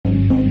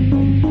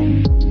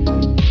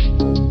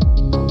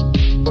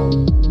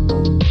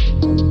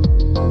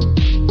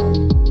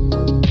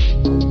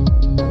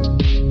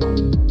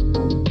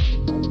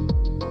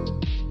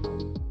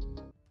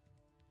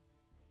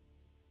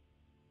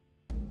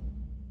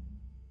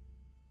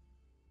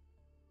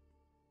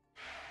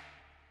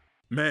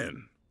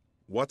Men,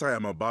 what I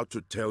am about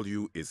to tell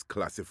you is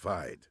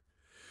classified.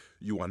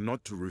 You are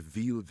not to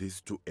reveal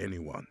this to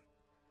anyone.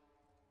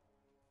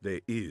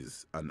 There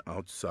is an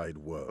outside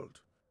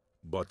world,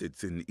 but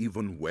it's in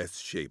even worse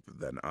shape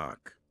than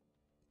Ark.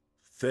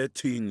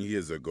 13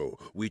 years ago,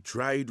 we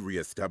tried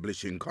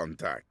re-establishing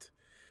contact.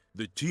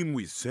 The team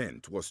we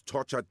sent was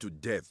tortured to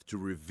death to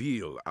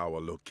reveal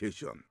our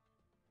location.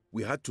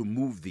 We had to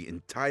move the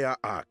entire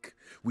Ark.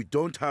 We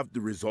don't have the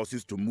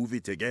resources to move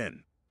it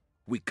again.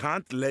 We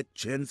can't let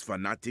Chen's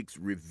fanatics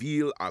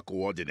reveal our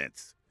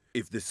coordinates.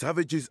 If the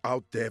savages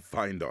out there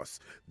find us,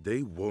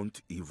 they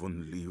won't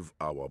even leave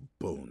our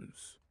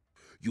bones.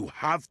 You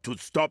have to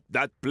stop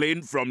that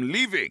plane from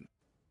leaving!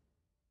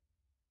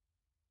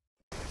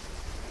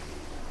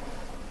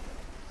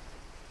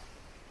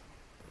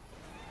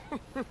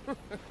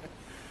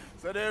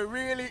 So there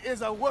really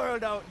is a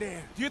world out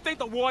there. Do you think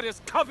the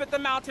waters covered the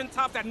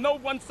mountaintop that no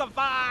one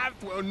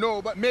survived? Well,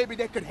 no, but maybe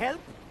they could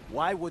help.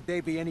 Why would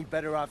they be any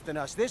better off than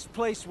us? This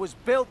place was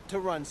built to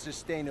run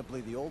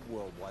sustainably. The old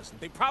world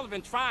wasn't. They've probably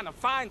been trying to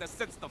find us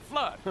since the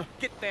flood.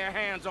 Get their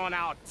hands on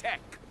our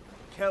tech.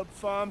 Kelp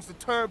farms, the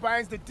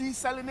turbines, the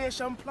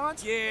desalination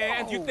plants. Yeah,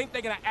 and you think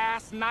they're gonna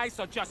ask nice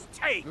or just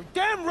take? You're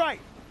damn right!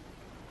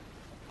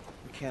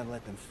 We can't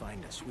let them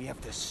find us. We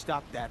have to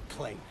stop that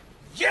plane.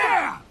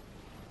 Yeah!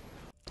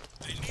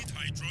 They need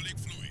hydraulic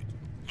fluid.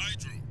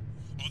 Hydro.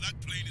 Or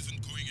that plane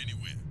isn't going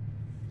anywhere.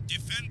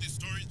 Defend the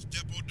storage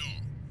depot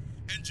door.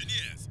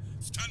 Engineers,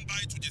 stand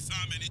by to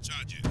disarm any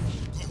charges.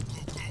 Go,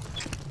 go, go.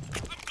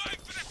 I'm going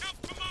for the help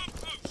command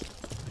post!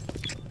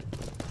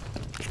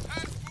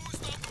 Hands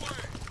boost on the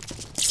way!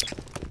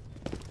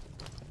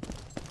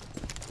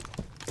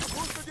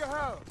 Boost with your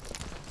help!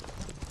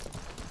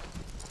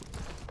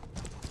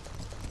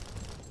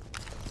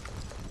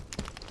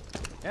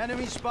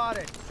 Enemy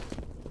spotted.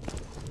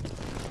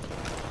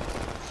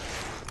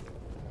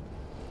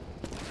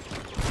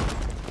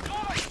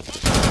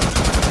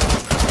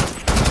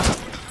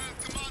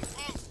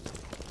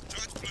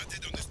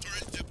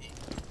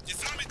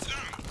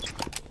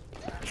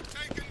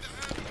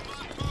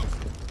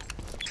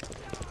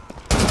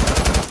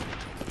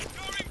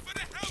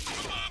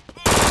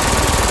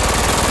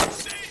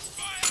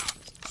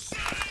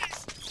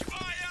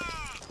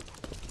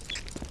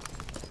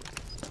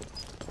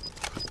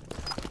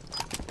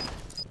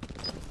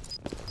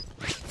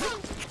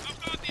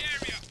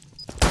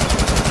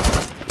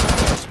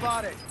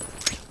 Spotted.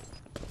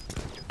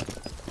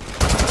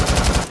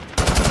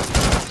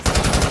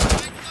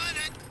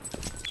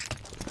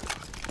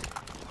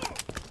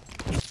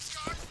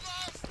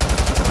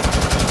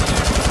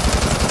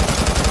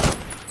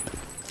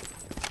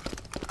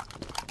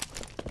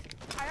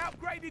 I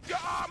upgraded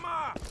your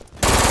armor!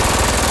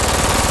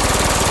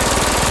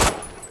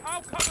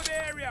 I'll cover the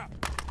area!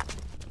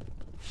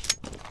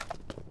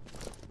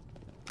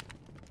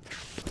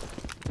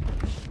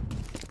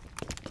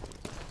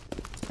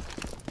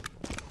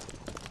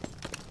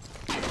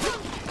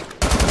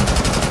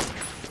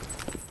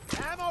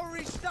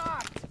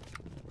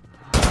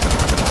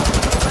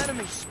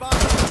 Enemy spotted.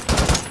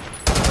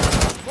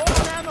 More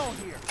ammo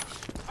here.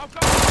 I've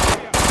got the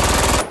area!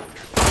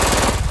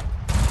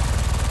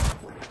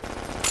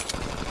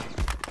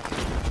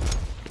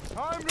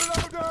 Time to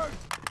load gun!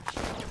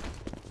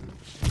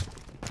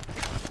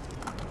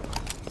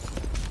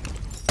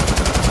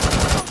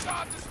 Don't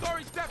guard the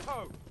storage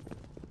depot!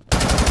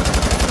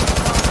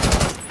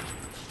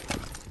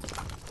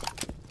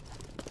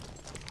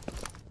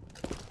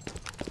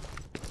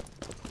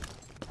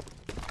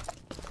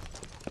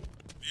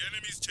 The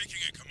enemy's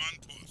taking a command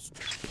post.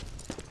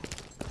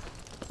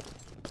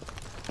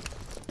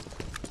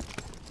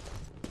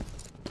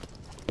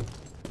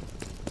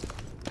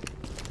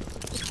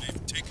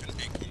 They've taken a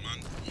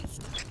command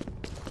post.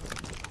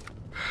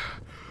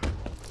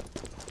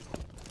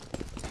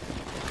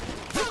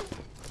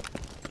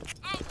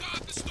 I'll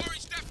guard the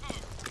storage depot!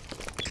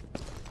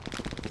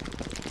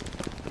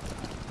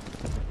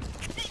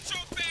 Mucho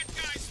bad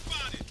guys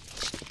spotted!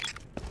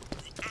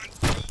 You can't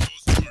kill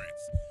those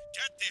turrets.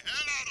 Get the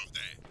hell out of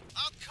there!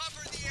 I'll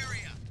cover the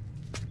area.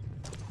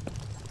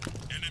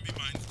 Enemy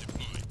mines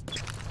deployed.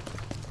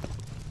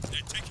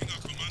 They're taking a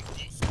command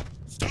post.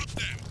 Stop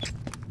them!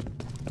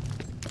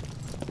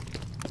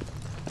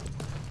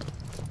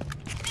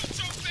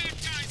 Mucho bad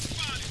guys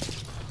spotted!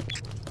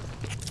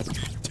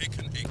 They've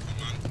taken a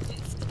command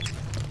post.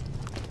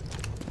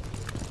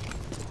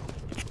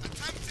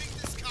 Attempting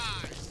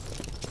disguise!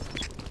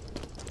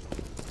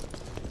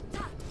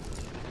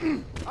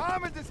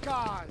 I'm in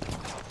disguise!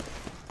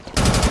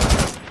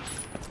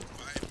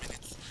 5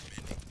 minutes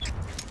remaining.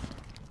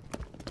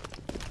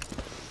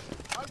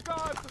 I'll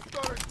guard the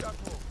storage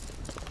depot!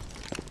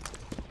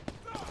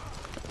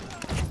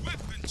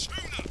 Weapon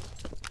tuner!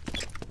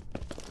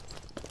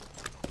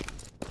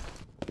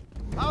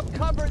 I'll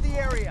cover the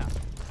area.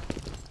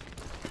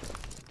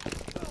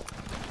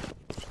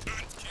 You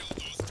can't kill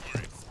those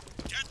turrets.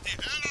 Get the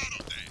hell out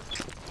of there!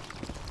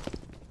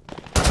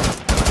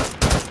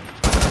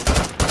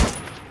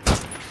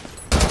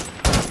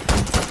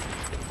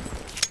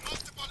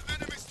 Multiple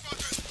enemy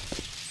spotted!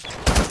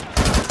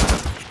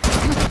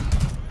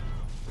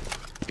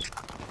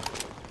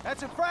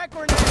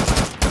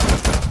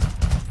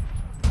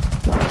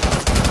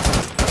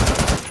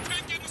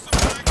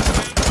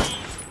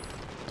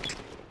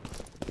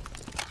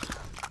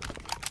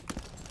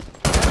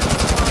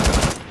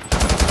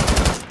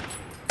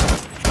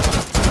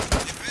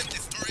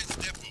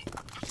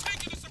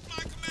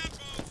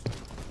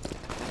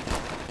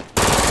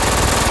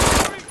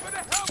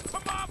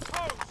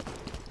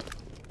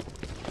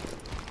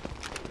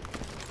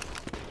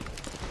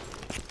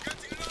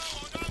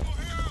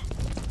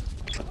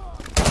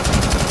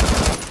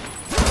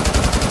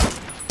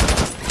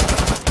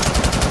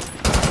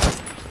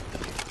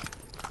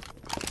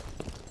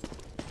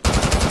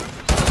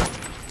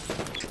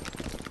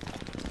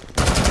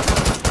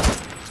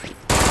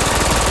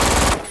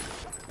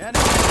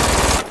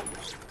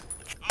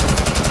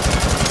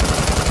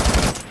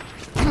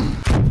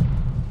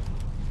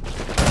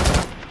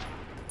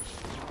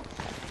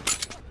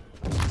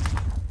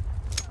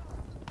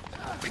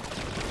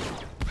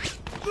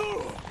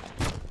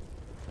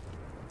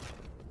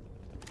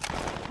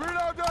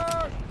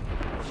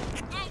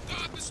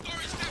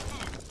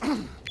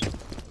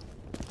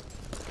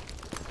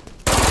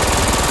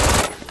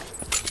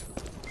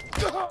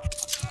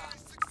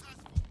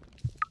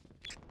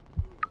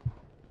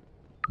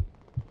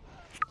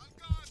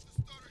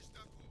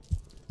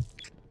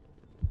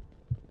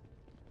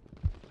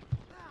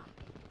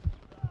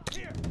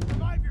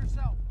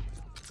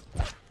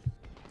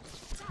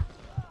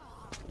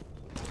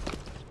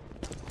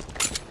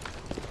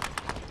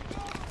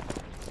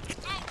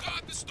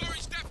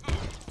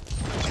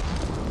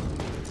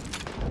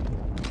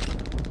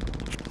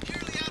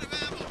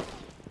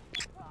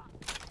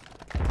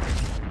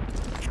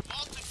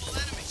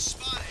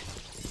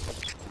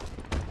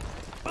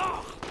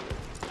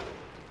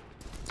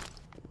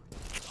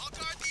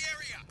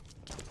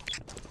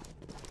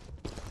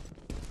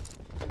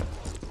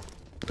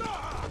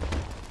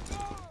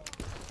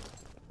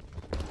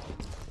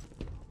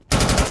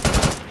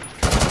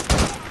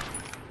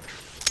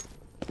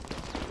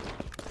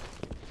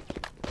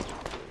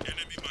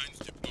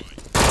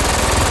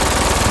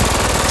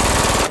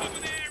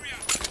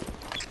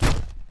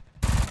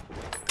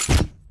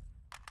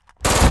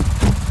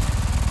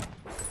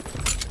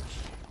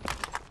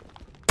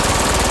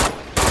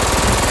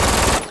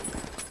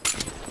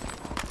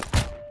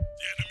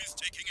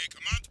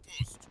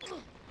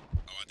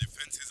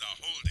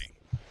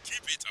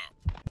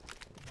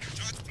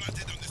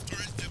 planted on the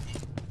storage depot.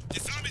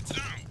 Disarm it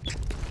now!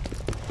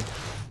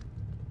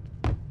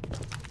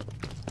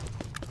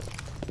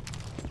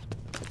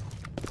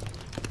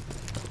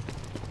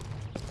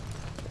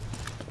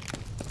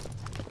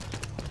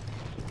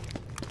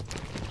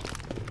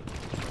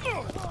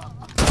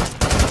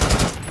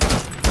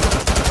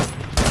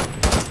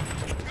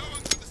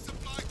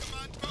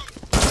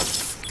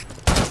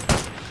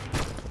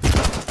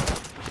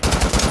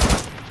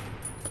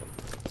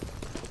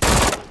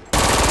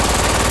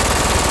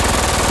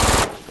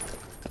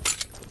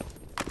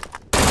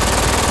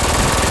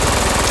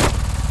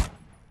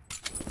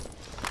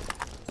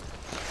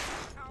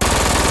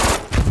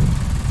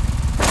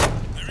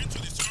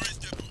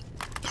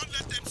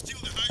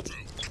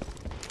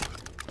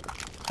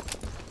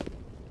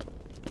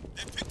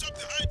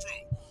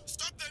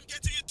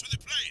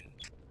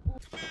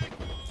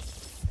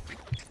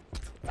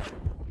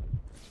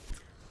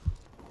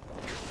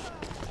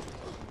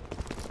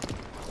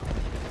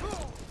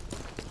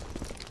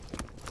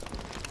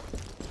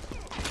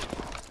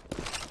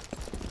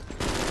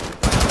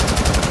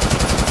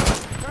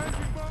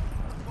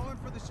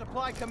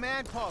 Supply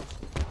command post.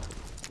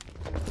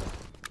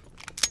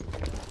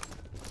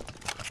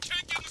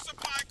 Taking the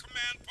supply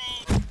command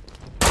post.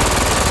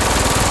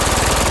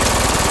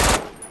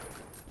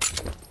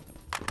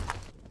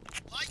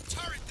 Light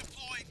turret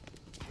deployed.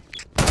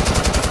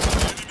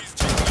 Enemies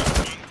taking out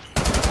one.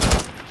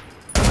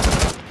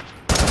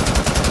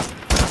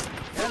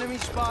 Enemy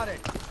spotted.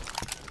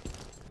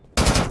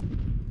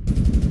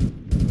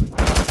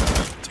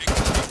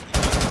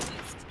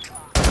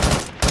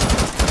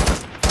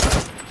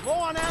 Low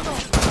on ammo.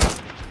 5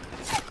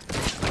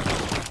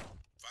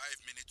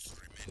 minutes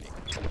remaining.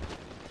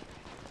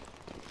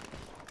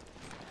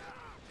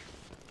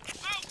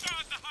 I'll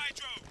guard the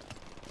hydro.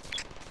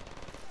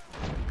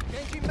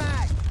 Changing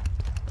mag.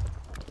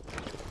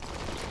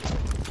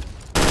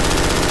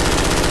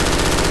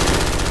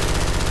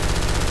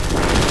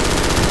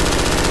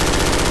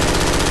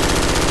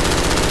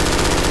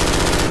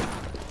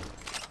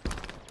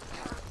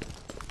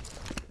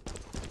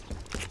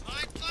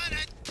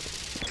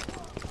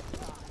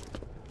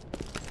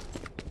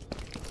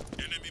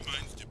 Enemy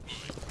mines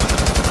deployed.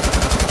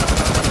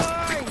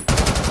 Mine.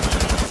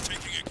 Enemies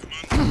taking a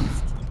command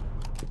post.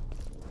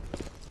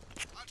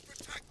 I'll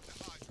protect the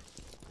hydro.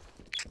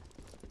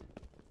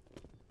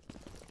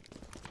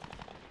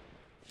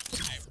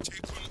 They've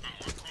taken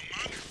our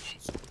command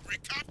post.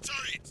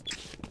 Recapture it.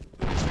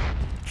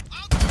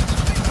 I'll do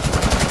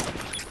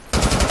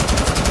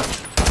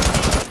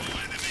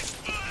enemy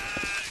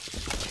spotted!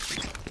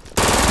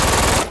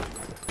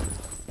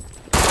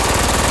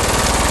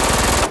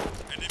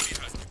 Enemy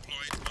has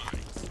deployed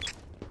mines.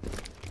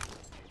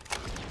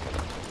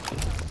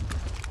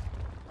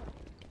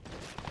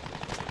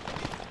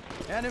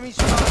 Enemy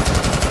spotted.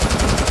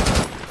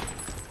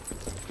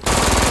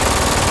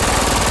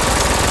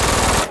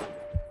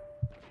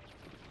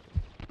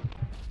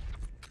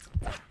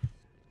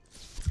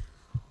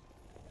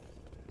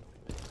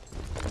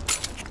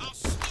 I'll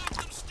stop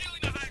them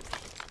stealing the hydro.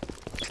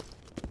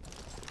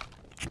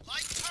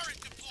 Light turret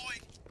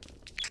deployed.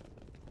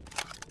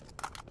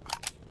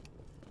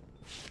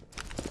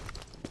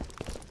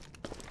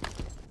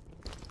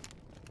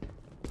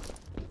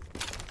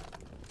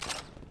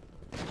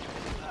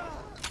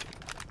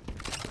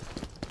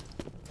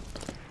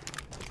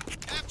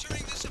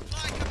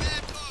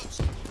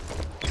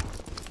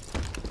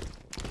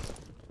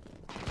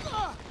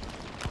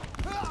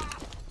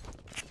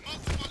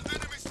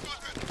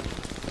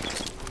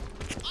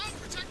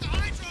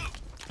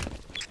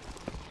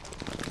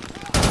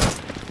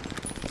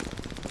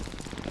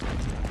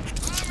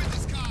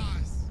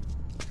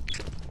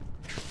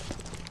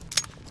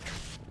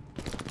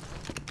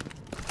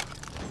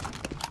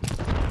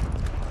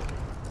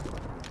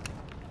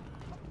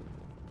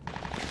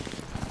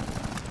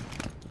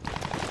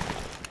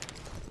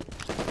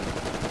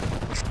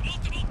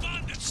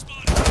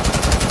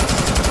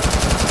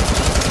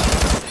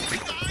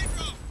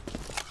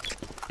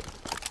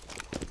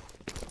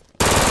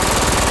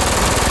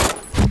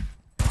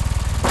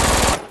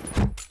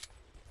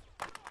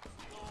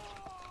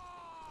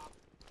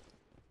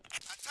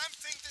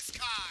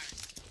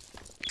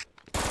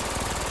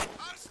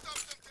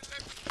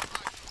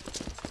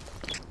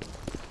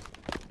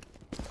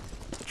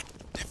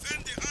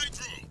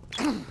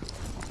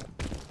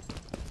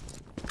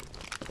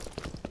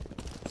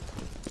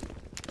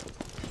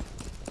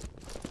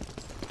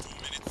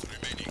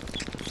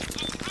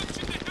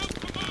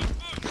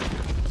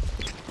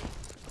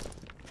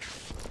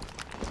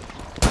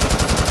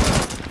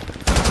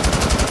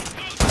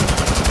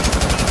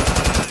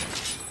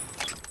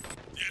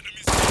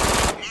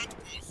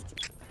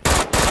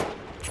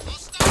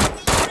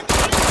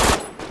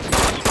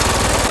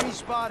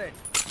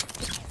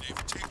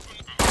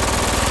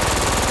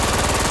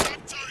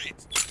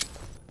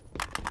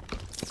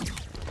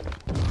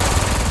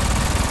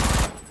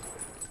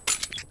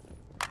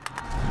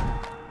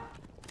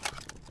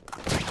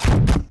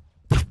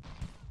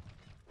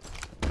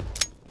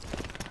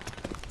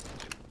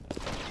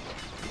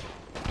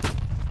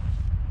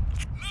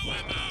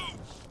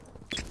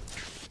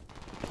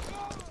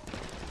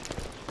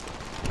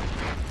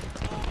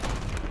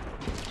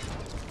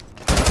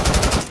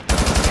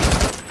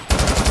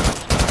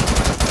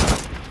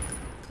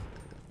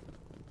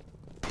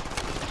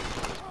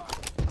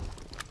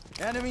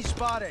 Enemy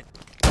spotted.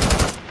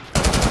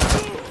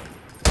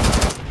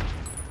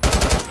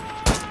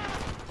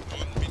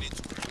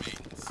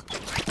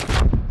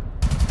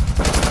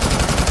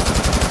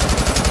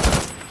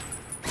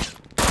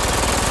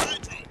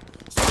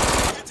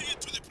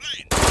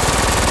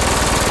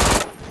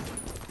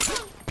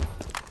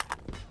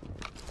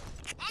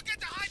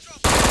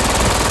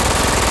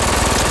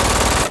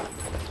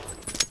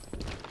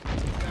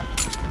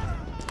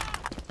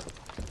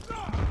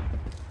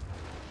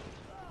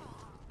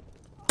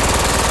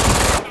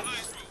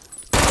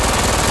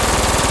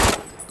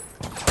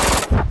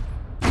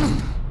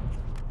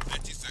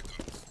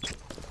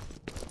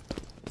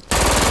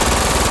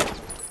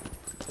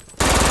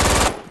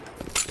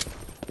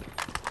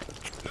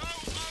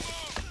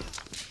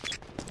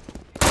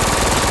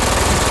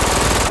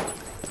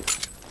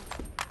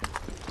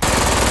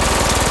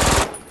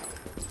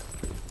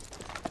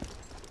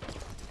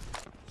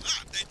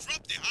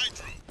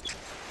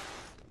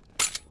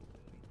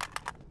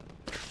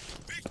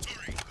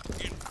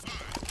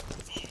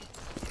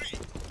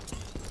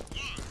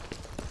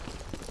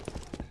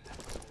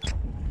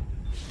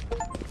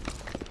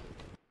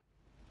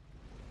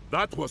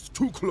 That was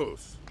too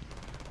close.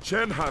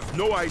 Chen has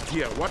no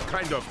idea what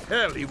kind of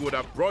hell he would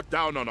have brought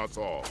down on us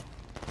all.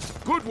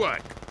 Good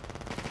work!